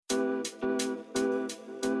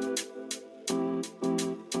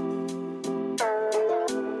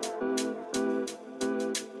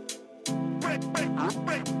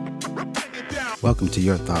Welcome to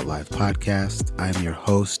Your Thought Life podcast. I am your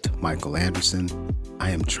host, Michael Anderson. I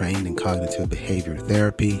am trained in cognitive behavior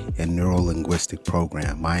therapy and neuro-linguistic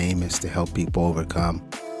program. My aim is to help people overcome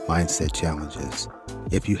mindset challenges.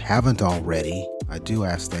 If you haven't already, I do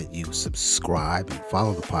ask that you subscribe and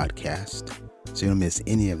follow the podcast so you don't miss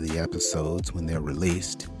any of the episodes when they're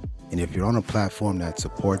released. And if you're on a platform that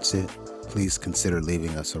supports it, please consider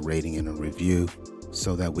leaving us a rating and a review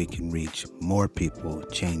so that we can reach more people,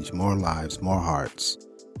 change more lives, more hearts.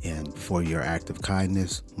 And for your act of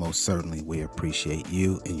kindness, most certainly we appreciate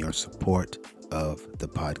you and your support of the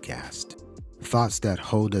podcast. Thoughts that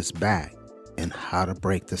hold us back and how to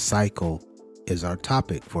break the cycle is our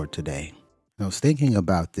topic for today. I was thinking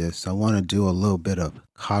about this. I want to do a little bit of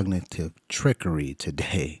cognitive trickery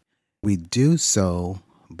today. We do so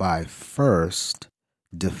by first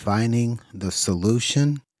defining the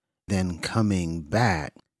solution, then coming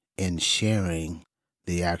back and sharing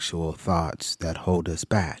the actual thoughts that hold us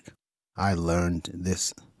back. I learned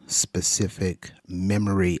this specific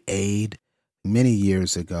memory aid many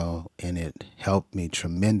years ago, and it helped me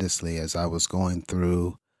tremendously as I was going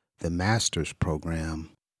through the master's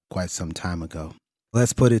program quite some time ago.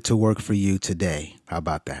 Let's put it to work for you today. How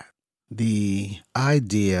about that? The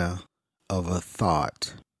idea of a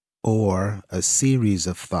thought or a series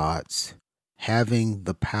of thoughts having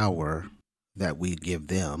the power that we give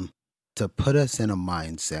them to put us in a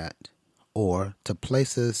mindset or to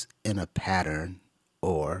place us in a pattern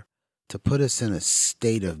or to put us in a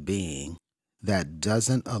state of being that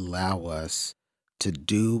doesn't allow us to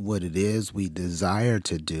do what it is we desire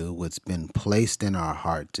to do, what's been placed in our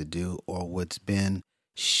heart to do, or what's been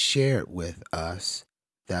shared with us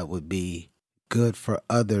that would be good for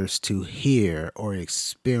others to hear or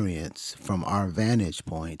experience from our vantage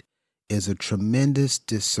point, is a tremendous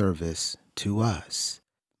disservice to us.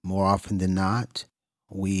 More often than not,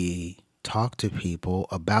 we talk to people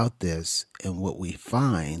about this, and what we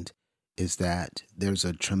find is that there's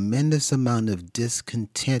a tremendous amount of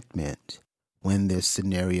discontentment when this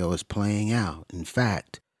scenario is playing out. In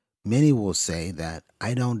fact, many will say that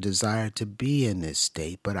I don't desire to be in this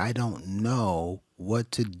state, but I don't know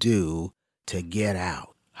what to do to get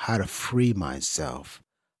out, how to free myself,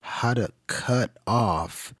 how to cut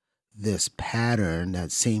off this pattern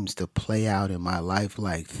that seems to play out in my life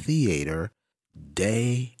like theater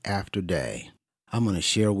day after day. I'm going to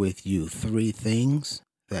share with you 3 things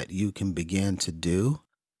that you can begin to do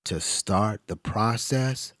to start the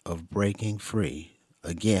process of breaking free.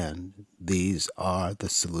 Again, these are the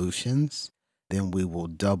solutions. Then we will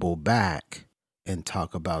double back and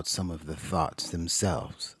talk about some of the thoughts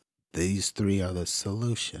themselves. These 3 are the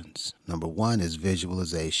solutions. Number 1 is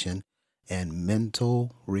visualization and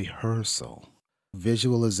mental rehearsal.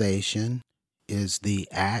 Visualization is the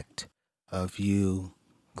act of you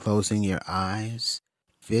closing your eyes,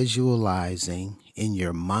 visualizing in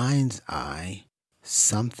your mind's eye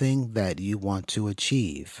something that you want to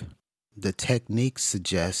achieve. The technique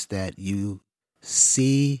suggests that you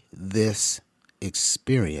see this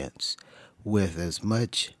experience with as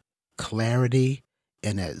much clarity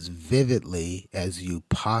and as vividly as you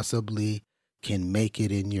possibly can make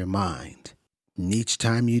it in your mind. And each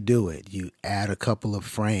time you do it, you add a couple of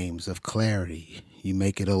frames of clarity. You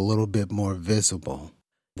make it a little bit more visible.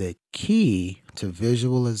 The key to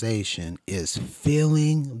visualization is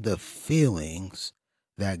feeling the feelings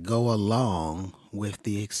that go along with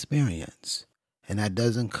the experience. And that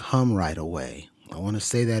doesn't come right away. I want to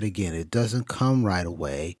say that again. It doesn't come right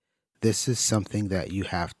away. This is something that you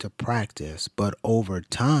have to practice, but over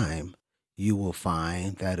time, you will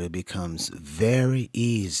find that it becomes very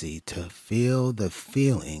easy to feel the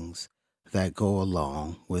feelings that go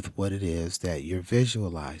along with what it is that you're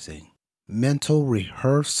visualizing. Mental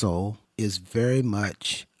rehearsal is very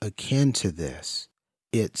much akin to this.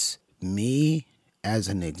 It's me, as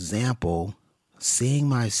an example, seeing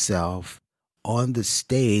myself on the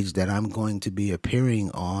stage that I'm going to be appearing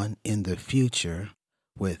on in the future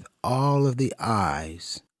with all of the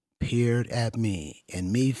eyes peered at me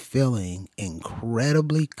and me feeling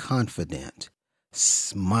incredibly confident,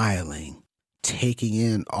 smiling, taking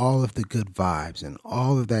in all of the good vibes and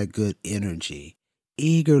all of that good energy,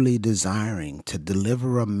 eagerly desiring to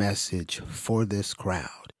deliver a message for this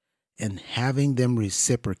crowd and having them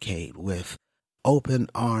reciprocate with open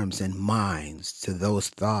arms and minds to those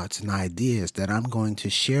thoughts and ideas that I'm going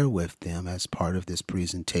to share with them as part of this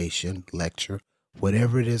presentation, lecture,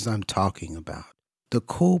 whatever it is I'm talking about. The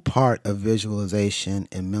cool part of visualization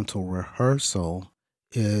and mental rehearsal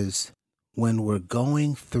is when we're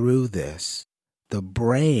going through this, the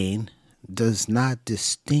brain does not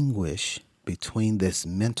distinguish between this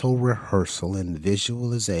mental rehearsal and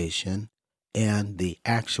visualization and the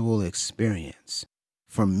actual experience.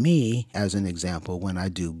 For me, as an example, when I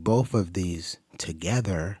do both of these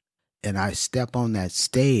together and I step on that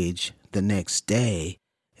stage the next day,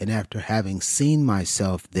 and after having seen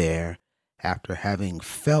myself there, after having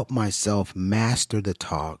felt myself master the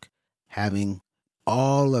talk, having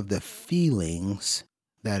all of the feelings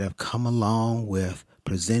that have come along with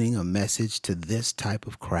presenting a message to this type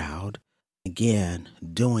of crowd, again,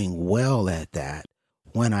 doing well at that,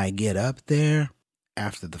 when I get up there,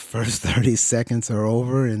 after the first 30 seconds are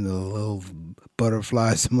over and the little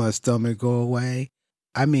butterflies in my stomach go away,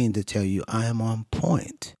 I mean to tell you I am on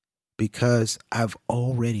point because I've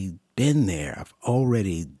already been there. I've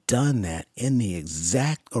already done that in the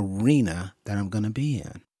exact arena that I'm going to be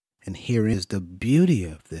in. And here is the beauty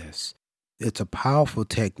of this. It's a powerful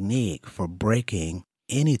technique for breaking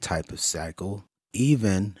any type of cycle,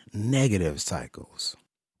 even negative cycles.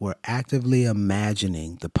 We're actively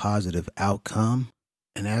imagining the positive outcome,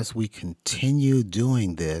 and as we continue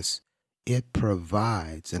doing this, it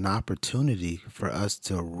provides an opportunity for us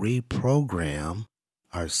to reprogram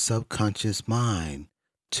our subconscious mind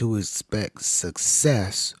to expect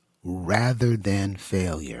success rather than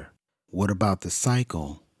failure. What about the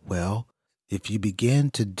cycle? Well, if you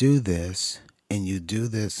begin to do this and you do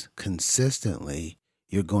this consistently,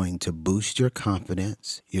 you're going to boost your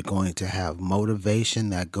confidence. You're going to have motivation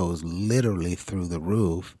that goes literally through the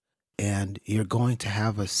roof. And you're going to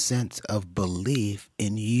have a sense of belief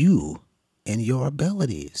in you and your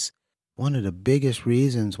abilities. One of the biggest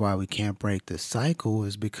reasons why we can't break the cycle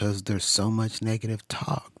is because there's so much negative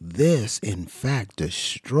talk. This, in fact,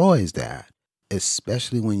 destroys that,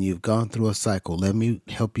 especially when you've gone through a cycle. Let me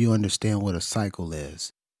help you understand what a cycle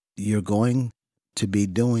is. You're going to be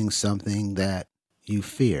doing something that you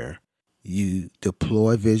fear. You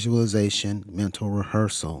deploy visualization, mental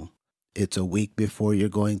rehearsal. It's a week before you're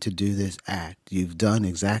going to do this act. You've done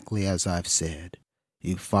exactly as I've said.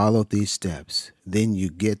 You followed these steps. Then you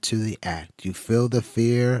get to the act. You feel the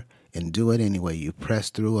fear and do it anyway. You press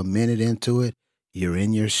through. A minute into it, you're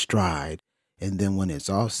in your stride. And then when it's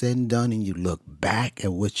all said and done and you look back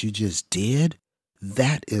at what you just did,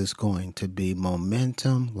 that is going to be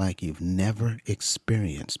momentum like you've never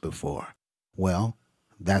experienced before. Well,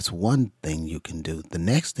 that's one thing you can do. The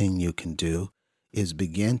next thing you can do is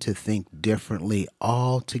begin to think differently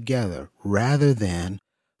altogether rather than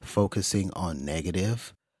focusing on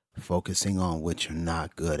negative, focusing on what you're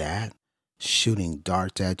not good at, shooting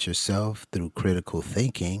darts at yourself through critical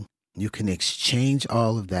thinking. You can exchange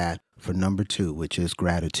all of that for number 2, which is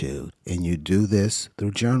gratitude. And you do this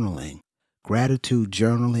through journaling. Gratitude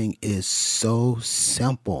journaling is so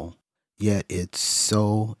simple, yet it's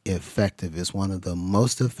so effective. It's one of the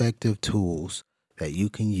most effective tools that you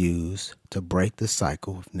can use to break the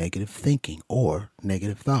cycle of negative thinking or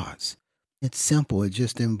negative thoughts. It's simple. It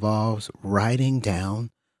just involves writing down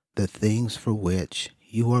the things for which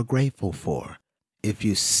you are grateful for. If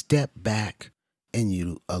you step back and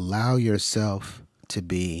you allow yourself to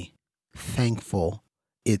be thankful,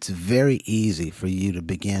 it's very easy for you to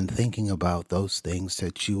begin thinking about those things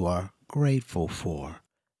that you are grateful for.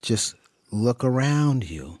 Just look around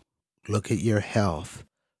you. Look at your health.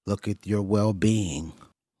 Look at your well-being.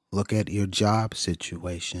 Look at your job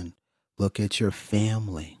situation. Look at your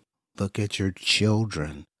family. Look at your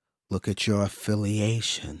children. Look at your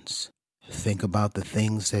affiliations. Think about the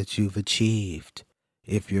things that you've achieved.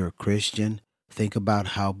 If you're a Christian, think about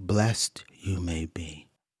how blessed you may be.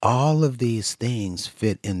 All of these things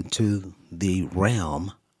fit into the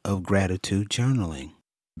realm of gratitude journaling.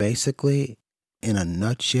 Basically, in a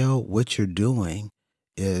nutshell, what you're doing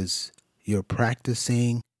is you're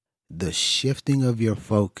practicing the shifting of your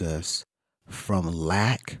focus from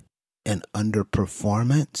lack and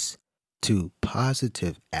underperformance to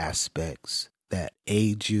positive aspects that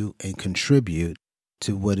aid you and contribute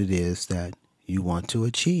to what it is that you want to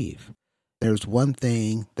achieve. There's one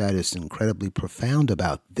thing that is incredibly profound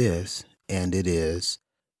about this, and it is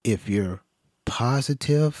if you're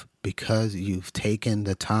positive because you've taken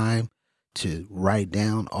the time to write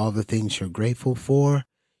down all the things you're grateful for,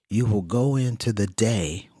 you will go into the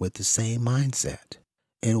day with the same mindset.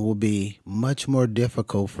 It will be much more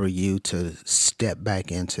difficult for you to step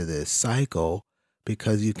back into this cycle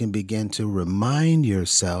because you can begin to remind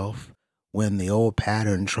yourself when the old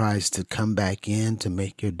pattern tries to come back in to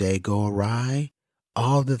make your day go awry,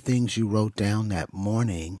 all the things you wrote down that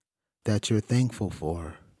morning that you're thankful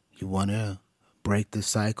for. You want to break the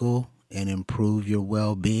cycle and improve your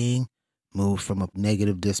well-being, move from a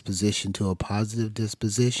negative disposition to a positive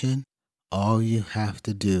disposition. All you have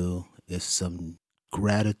to do is some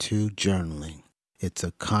gratitude journaling. It's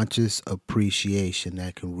a conscious appreciation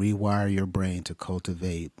that can rewire your brain to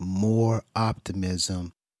cultivate more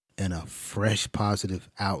optimism and a fresh positive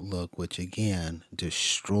outlook, which again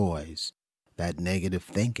destroys that negative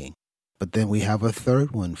thinking. But then we have a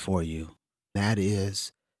third one for you. That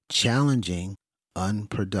is challenging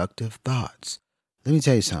unproductive thoughts. Let me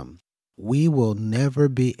tell you something. We will never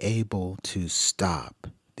be able to stop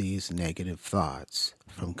these negative thoughts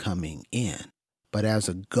from coming in. But as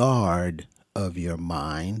a guard of your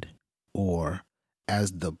mind, or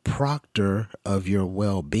as the proctor of your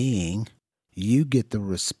well-being, you get the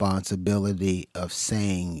responsibility of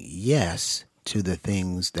saying yes to the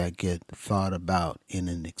things that get thought about in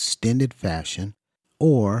an extended fashion,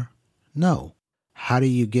 or no. How do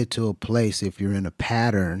you get to a place if you're in a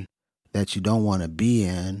pattern that you don't want to be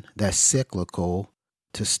in, that's cyclical,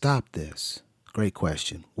 to stop this? Great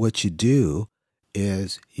question. What you do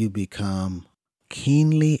is you become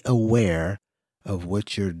keenly aware of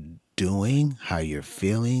what you're doing, how you're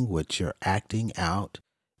feeling, what you're acting out,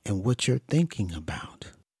 and what you're thinking about.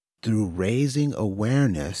 Through raising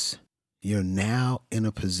awareness, you're now in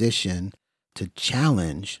a position to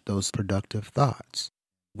challenge those productive thoughts.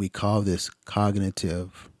 We call this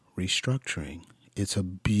cognitive restructuring. It's a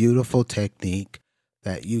beautiful technique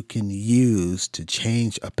that you can use to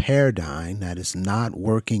change a paradigm that is not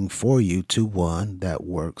working for you to one that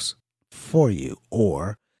works for you,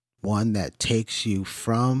 or one that takes you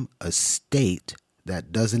from a state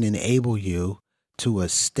that doesn't enable you to a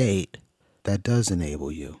state that does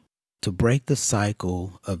enable you. To break the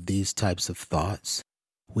cycle of these types of thoughts,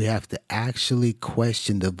 we have to actually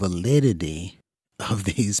question the validity of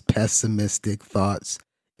these pessimistic thoughts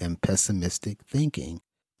and pessimistic thinking.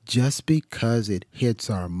 Just because it hits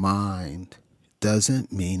our mind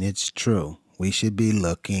doesn't mean it's true. We should be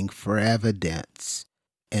looking for evidence.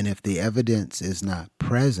 And if the evidence is not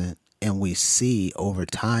present, and we see over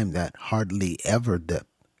time that hardly ever the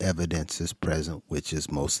evidence is present, which is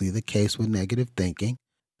mostly the case with negative thinking,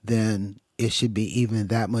 then it should be even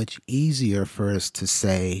that much easier for us to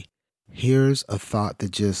say, here's a thought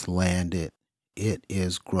that just landed. It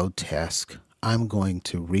is grotesque. I'm going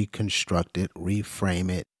to reconstruct it, reframe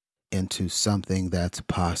it into something that's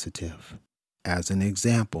positive. As an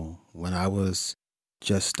example, when I was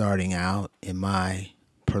just starting out in my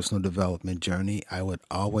personal development journey, I would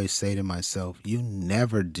always say to myself, you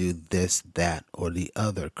never do this, that, or the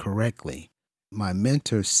other correctly. My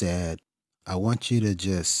mentor said, I want you to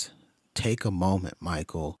just take a moment,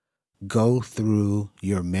 Michael, go through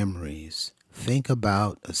your memories. Think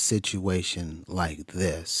about a situation like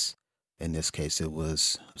this. In this case, it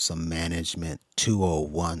was some management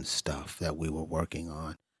 201 stuff that we were working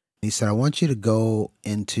on. He said, I want you to go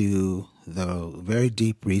into the very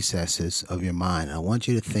deep recesses of your mind. I want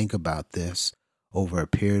you to think about this over a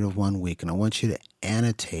period of 1 week. And I want you to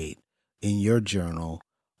annotate in your journal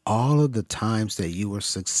all of the times that you were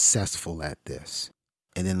successful at this.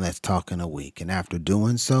 And then let's talk in a week. And after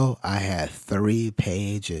doing so, I had 3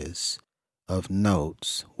 pages of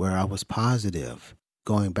notes where I was positive.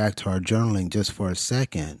 Going back to our journaling just for a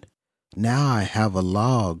second, now I have a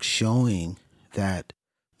log showing that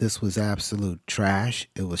this was absolute trash.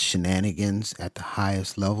 It was shenanigans at the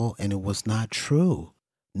highest level, and it was not true.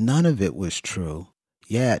 None of it was true.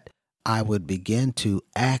 Yet, I would begin to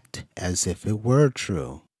act as if it were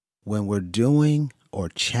true. When we're doing or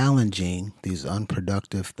challenging these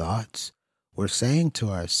unproductive thoughts, we're saying to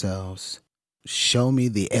ourselves, show me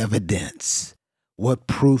the evidence. What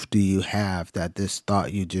proof do you have that this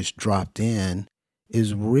thought you just dropped in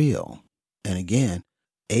is real? And again,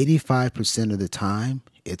 85% of the time,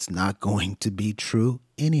 it's not going to be true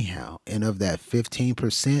anyhow. And of that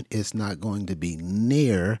 15%, it's not going to be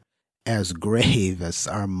near as grave as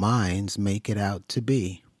our minds make it out to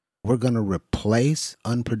be. We're going to replace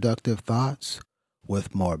unproductive thoughts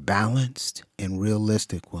with more balanced and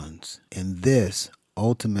realistic ones. And this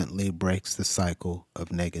ultimately breaks the cycle of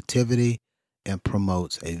negativity and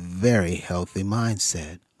promotes a very healthy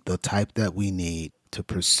mindset, the type that we need to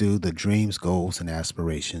pursue the dreams, goals, and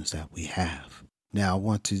aspirations that we have. Now, I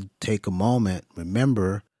want to take a moment.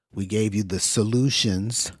 Remember, we gave you the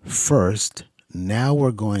solutions first. Now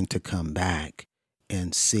we're going to come back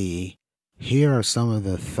and see, here are some of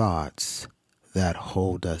the thoughts that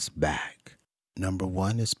hold us back. Number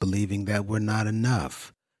 1 is believing that we're not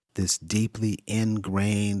enough. This deeply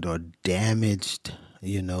ingrained or damaged,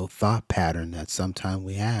 thought pattern that sometimes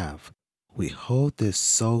we have. We hold this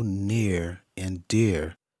so near and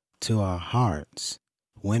dear to our hearts,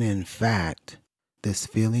 when in fact, this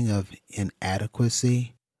feeling of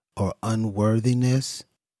inadequacy or unworthiness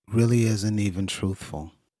really isn't even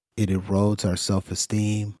truthful. It erodes our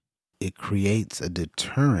self-esteem, it creates a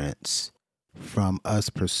deterrence from us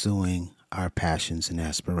pursuing our passions and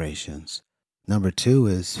aspirations. Number 2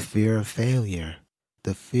 is fear of failure.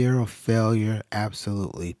 The fear of failure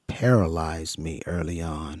absolutely paralyzed me early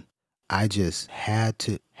on. I just had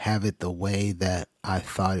to have it the way that I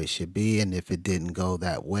thought it should be, and if it didn't go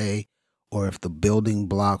that way, or if the building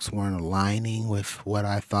blocks weren't aligning with what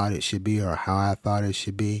I thought it should be or how I thought it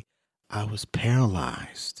should be, I was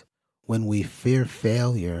paralyzed. When we fear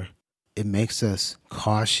failure, it makes us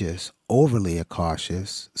cautious, overly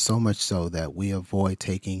cautious, so much so that we avoid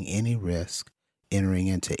taking any risk, entering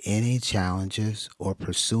into any challenges, or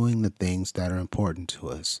pursuing the things that are important to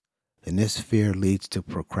us. And this fear leads to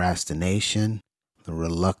procrastination, the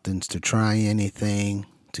reluctance to try anything,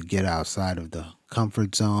 to get outside of the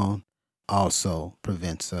comfort zone, also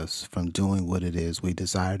prevents us from doing what it is we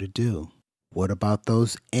desire to do. What about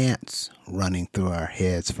those ants running through our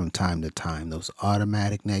heads from time to time, those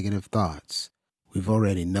automatic negative thoughts? We've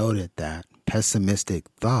already noted that pessimistic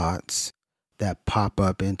thoughts that pop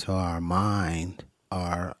up into our mind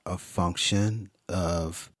are a function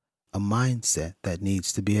of a mindset that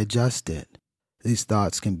needs to be adjusted. These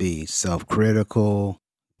thoughts can be self-critical,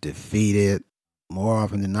 defeated. More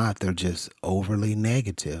often than not, they're just overly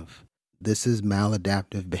negative. This is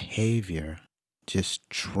maladaptive behavior, just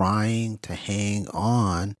trying to hang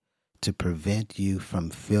on to prevent you from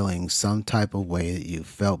feeling some type of way that you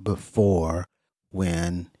felt before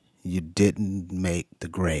when you didn't make the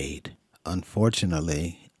grade.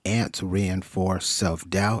 Unfortunately, ants reinforce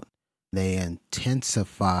self-doubt. They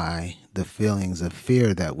intensify the feelings of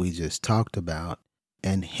fear that we just talked about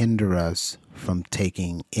and hinder us from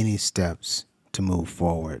taking any steps to move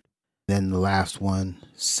forward. Then the last one,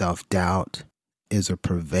 self-doubt, is a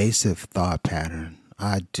pervasive thought pattern.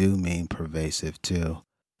 I do mean pervasive too.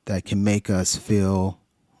 That can make us feel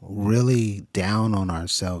really down on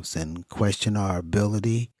ourselves and question our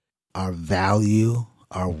ability, our value,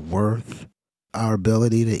 our worth, our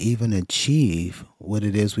ability to even achieve what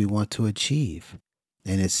it is we want to achieve.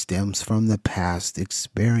 And it stems from the past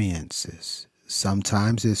experiences.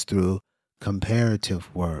 Sometimes it's through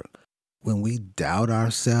comparative work. When we doubt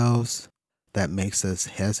ourselves, that makes us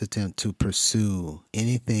hesitant to pursue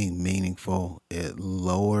anything meaningful. It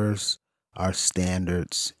lowers our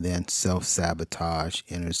standards. Then self-sabotage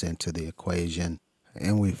enters into the equation,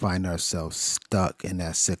 and we find ourselves stuck in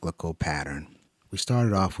that cyclical pattern. We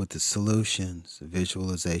started off with the solutions: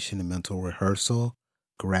 visualization and mental rehearsal,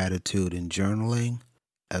 gratitude and journaling,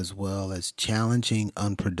 as well as challenging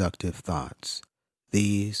unproductive thoughts.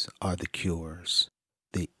 These are the cures.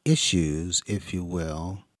 The issues, if you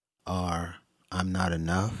will, are I'm not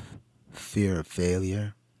enough, fear of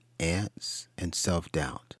failure, ants, and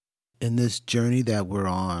self-doubt. In this journey that we're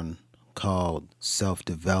on called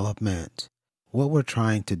self-development, what we're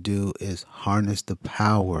trying to do is harness the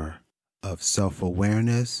power of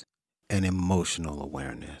self-awareness and emotional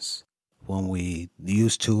awareness. When we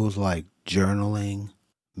use tools like journaling,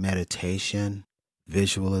 meditation,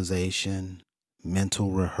 visualization,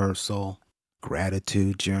 mental rehearsal,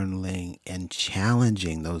 gratitude journaling, and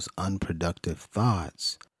challenging those unproductive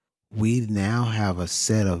thoughts, we now have a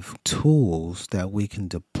set of tools that we can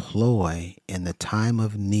deploy in the time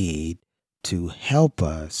of need to help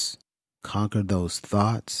us conquer those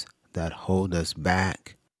thoughts that hold us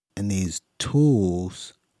back. And these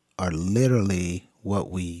tools are literally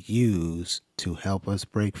what we use to help us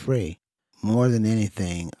break free. More than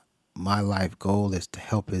anything, my life goal is to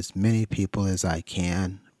help as many people as I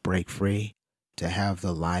can break free, to have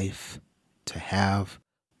the life, to have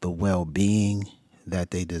the well-being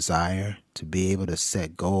that they desire, to be able to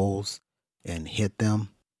set goals and hit them.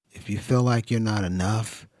 If you feel like you're not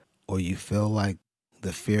enough, or you feel like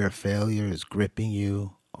the fear of failure is gripping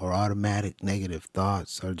you, or automatic negative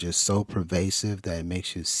thoughts are just so pervasive that it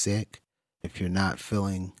makes you sick, if you're not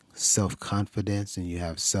feeling self-confidence and you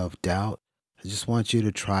have self-doubt, I just want you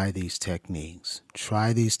to try these techniques.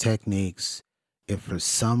 Try these techniques. If for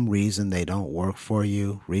some reason they don't work for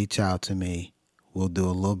you, reach out to me. We'll do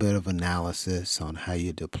a little bit of analysis on how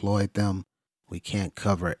you deployed them. We can't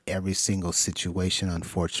cover every single situation,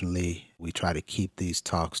 unfortunately. We try to keep these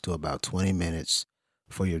talks to about 20 minutes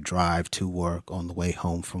for your drive to work, on the way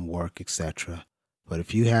home from work, etc. But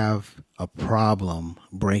if you have a problem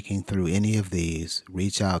breaking through any of these,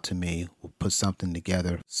 reach out to me. We'll put something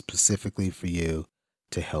together specifically for you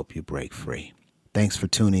to help you break free. Thanks for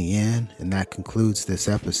tuning in, and that concludes this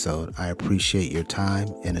episode. I appreciate your time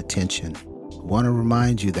and attention. I want to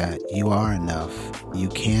remind you that you are enough, you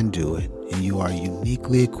can do it, and you are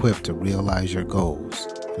uniquely equipped to realize your goals.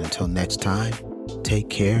 And until next time, take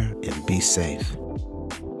care and be safe.